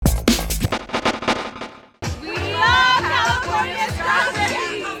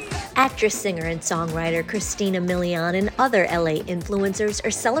Actress, singer, and songwriter Christina Milian and other LA influencers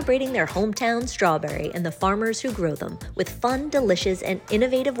are celebrating their hometown strawberry and the farmers who grow them with fun, delicious, and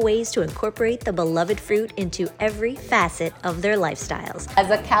innovative ways to incorporate the beloved fruit into every facet of their lifestyles.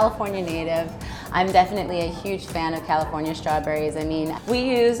 As a California native, I'm definitely a huge fan of California strawberries. I mean, we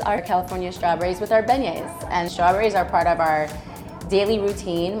use our California strawberries with our beignets, and strawberries are part of our daily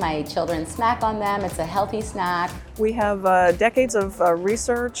routine. My children snack on them. It's a healthy snack. We have decades of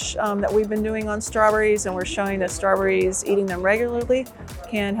research that we've been doing on strawberries, and we're showing that strawberries, eating them regularly,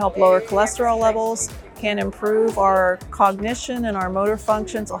 can help lower cholesterol levels, can improve our cognition and our motor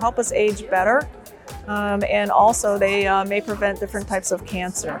functions, will help us age better, and also they may prevent different types of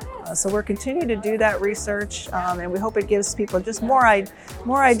cancer. So we're continuing to do that research, and we hope it gives people just more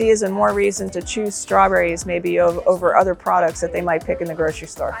ideas and more reason to choose strawberries maybe over other products that they might pick in the grocery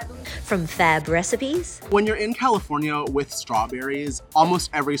store. From fab recipes. When you're in California with strawberries, almost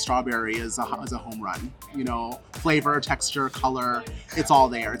every strawberry is a home run. You know, flavor, texture, color, it's all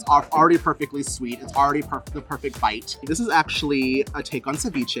there. It's already perfectly sweet. It's already the perfect bite. This is actually a take on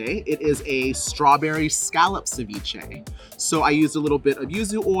ceviche. It is a strawberry scallop ceviche. So I used a little bit of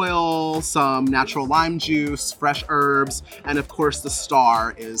yuzu oil, some natural lime juice, fresh herbs, and of course the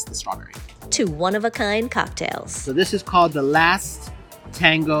star is the strawberry. 2 one-of-a-kind cocktails. So this is called the Last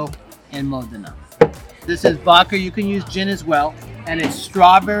Tango in Modena. This is vodka, you can use gin as well, and it's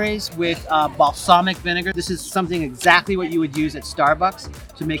strawberries with balsamic vinegar. This is something exactly what you would use at Starbucks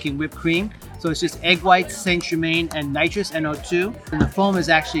to making whipped cream. So it's just egg whites, Saint Germain, and nitrous NO2, and the foam is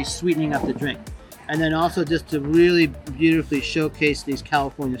actually sweetening up the drink. And then also just to really beautifully showcase these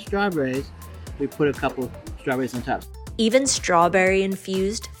California strawberries, we put a couple strawberries on top. Even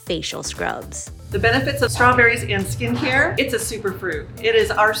strawberry-infused facial scrubs. The benefits of strawberries in skincare, it's a superfruit. It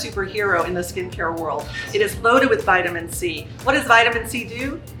is our superhero in the skincare world. It is loaded with vitamin C. What does vitamin C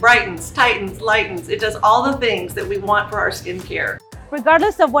do? Brightens, tightens, lightens. It does all the things that we want for our skincare.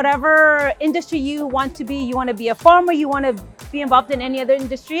 Regardless of whatever industry you want to be a farmer, you want to be involved in any other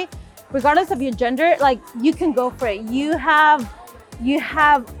industry, regardless of your gender, like, you can go for it. You have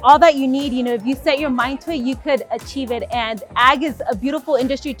all that you need. You know, if you set your mind to it, you could achieve it. And ag is a beautiful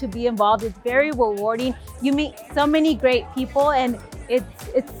industry to be involved. It's very rewarding. You meet so many great people, and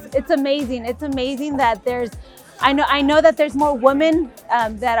it's amazing. It's amazing that I know that there's more women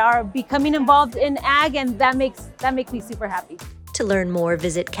that are becoming involved in ag, and that makes me super happy. To learn more,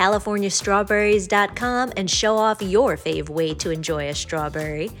 visit CaliforniaStrawberries.com and show off your fave way to enjoy a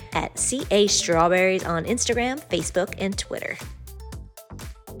strawberry at CA Strawberries on Instagram, Facebook, and Twitter.